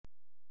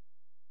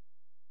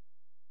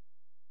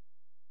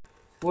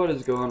What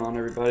is going on,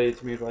 everybody?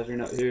 It's me,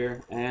 advisorynote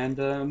here,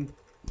 and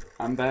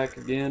I'm back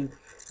again.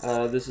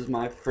 This is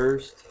my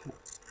first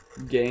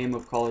game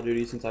of Call of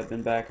Duty since I've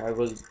been back.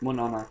 Went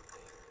on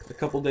a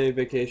couple-day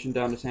vacation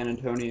down to San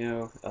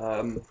Antonio.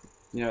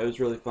 It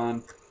was really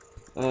fun.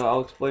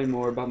 I'll explain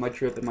more about my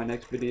trip in my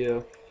next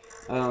video.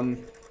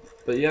 Um,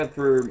 but yeah,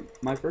 for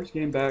my first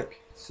game back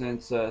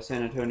since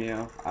San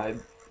Antonio, I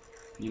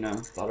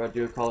thought I'd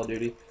do a Call of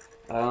Duty.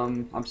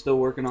 I'm still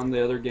working on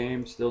the other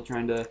games, still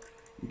trying to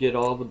get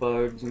all the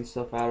bugs and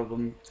stuff out of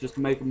them, just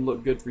to make them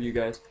look good for you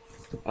guys.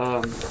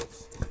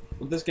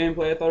 With this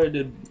gameplay, I thought I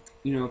did,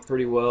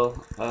 pretty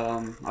well.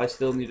 I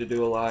still need to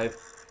do a live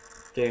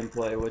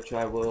gameplay, which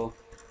I will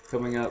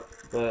coming up,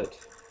 but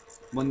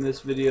when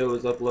this video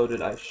is uploaded,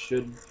 I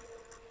should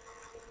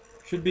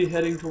be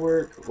heading to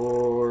work,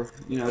 or,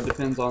 it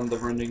depends on the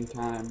rendering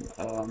time.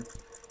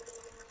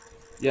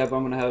 Yeah, but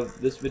I'm going to have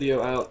this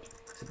video out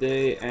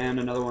today and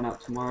another one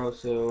out tomorrow,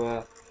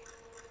 so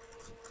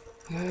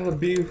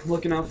be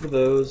looking out for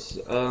those.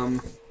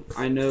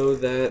 I know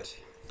that,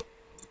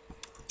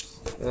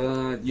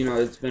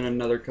 it's been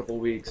another couple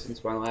weeks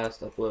since my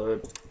last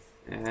upload,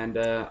 and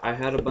I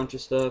had a bunch of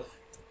stuff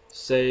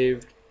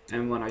saved,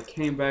 and when I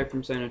came back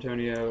from San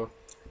Antonio,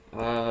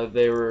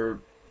 they were,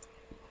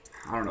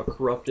 I don't know,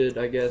 corrupted,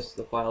 I guess.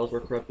 The files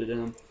were corrupted in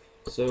them.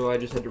 So I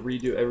just had to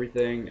redo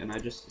everything, and I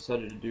just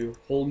decided to do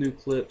whole new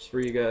clips for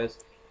you guys.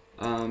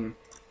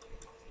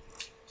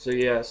 So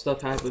yeah,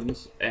 stuff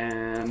happens,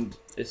 and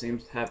it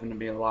seems to happen to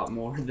me a lot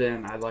more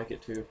than I'd like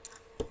it to.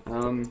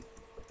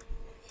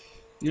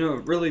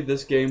 Really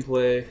this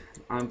gameplay,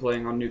 I'm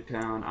playing on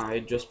Nuketown. I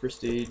just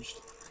prestiged.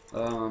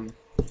 I'm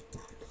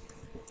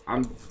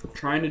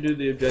trying to do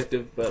the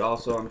objective, but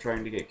also I'm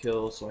trying to get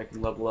kills so I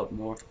can level up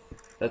more.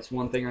 That's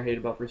one thing I hate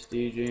about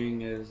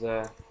prestiging, is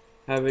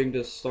having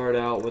to start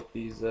out with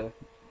these,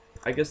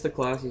 I guess the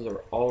classes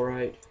are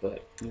alright,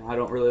 but I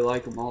don't really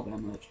like them all that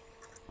much.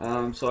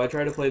 So I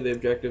try to play the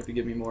objective to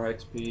give me more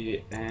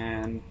XP,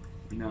 and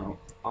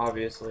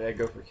obviously I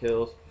go for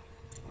kills.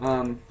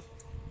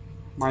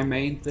 My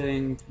main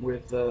thing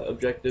with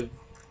objective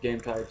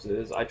game types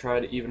is I try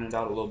to even it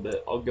out a little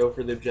bit. I'll go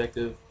for the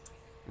objective,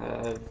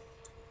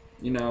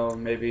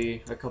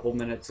 maybe a couple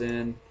minutes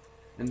in,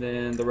 and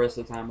then the rest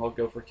of the time I'll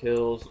go for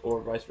kills,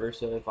 or vice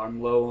versa. If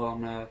I'm low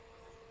on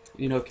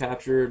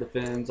capture,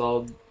 defense,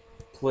 I'll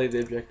play the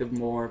objective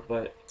more,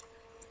 but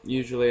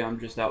usually I'm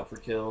just out for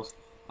kills.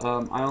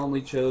 I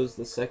only chose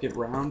the second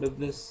round of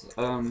this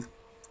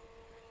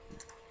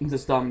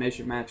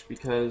domination match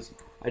because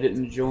I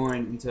didn't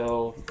join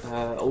until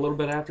a little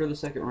bit after the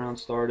second round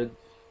started.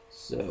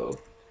 So,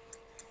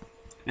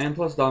 and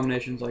plus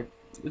domination's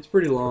it's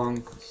pretty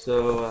long.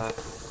 So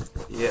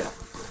yeah,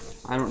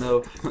 I don't know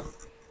if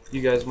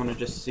you guys want to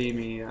just see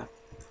me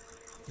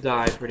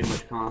die pretty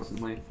much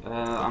constantly.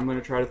 I'm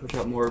gonna try to push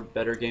out more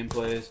better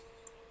gameplays.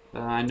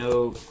 I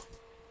know,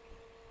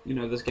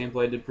 this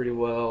gameplay did pretty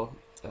well.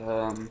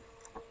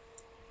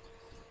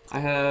 I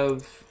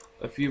have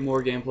a few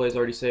more gameplays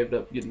already saved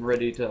up, getting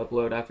ready to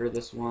upload after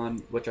this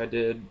one, which I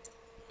did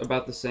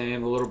about the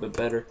same, a little bit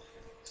better.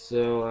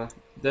 So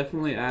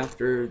definitely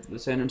after the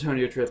San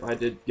Antonio trip, I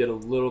did get a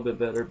little bit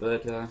better,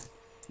 but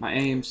my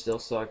aim still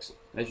sucks,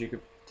 as you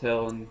could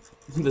tell in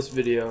this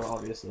video,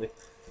 obviously.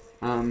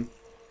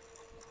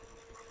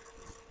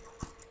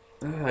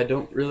 I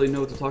don't really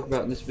know what to talk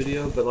about in this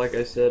video, but like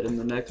I said, in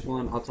the next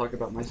one, I'll talk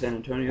about my San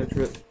Antonio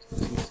trip.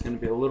 It's going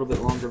to be a little bit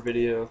longer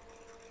video.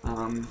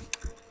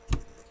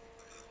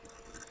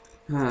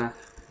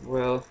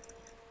 Well,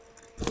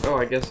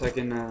 I guess I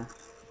can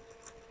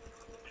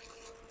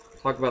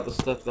talk about the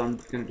stuff that I'm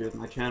going to do with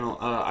my channel.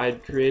 I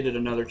created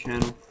another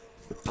channel.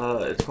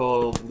 It's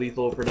called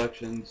Lethal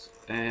Productions,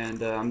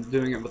 and I'm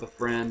doing it with a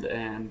friend,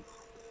 and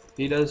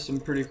he does some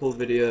pretty cool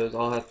videos.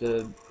 I'll have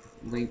to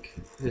link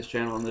his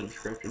channel in the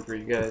description for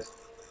you guys.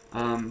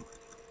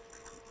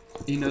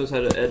 He knows how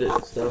to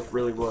edit stuff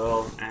really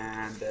well,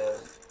 and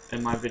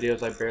in my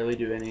videos I barely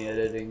do any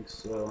editing,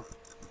 so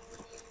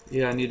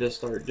yeah, I need to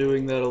start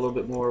doing that a little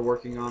bit more,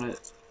 working on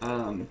it.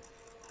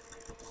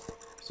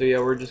 So yeah,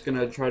 we're just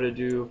gonna try to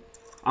do,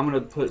 I'm gonna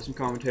put some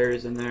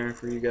commentaries in there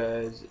for you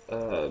guys.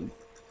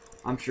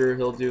 I'm sure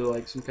he'll do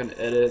some kind of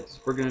edits.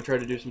 We're gonna try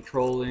to do some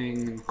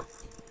trolling,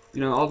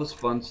 all this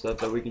fun stuff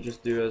that we can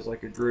just do as a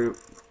group.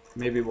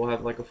 Maybe we'll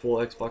have a full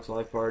Xbox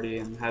Live party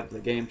and have the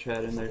game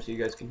chat in there so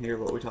you guys can hear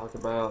what we talk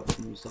about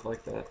and stuff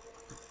like that.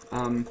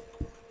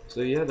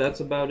 So yeah, that's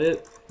about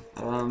it.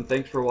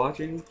 Thanks for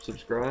watching,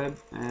 subscribe,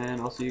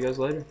 and I'll see you guys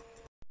later.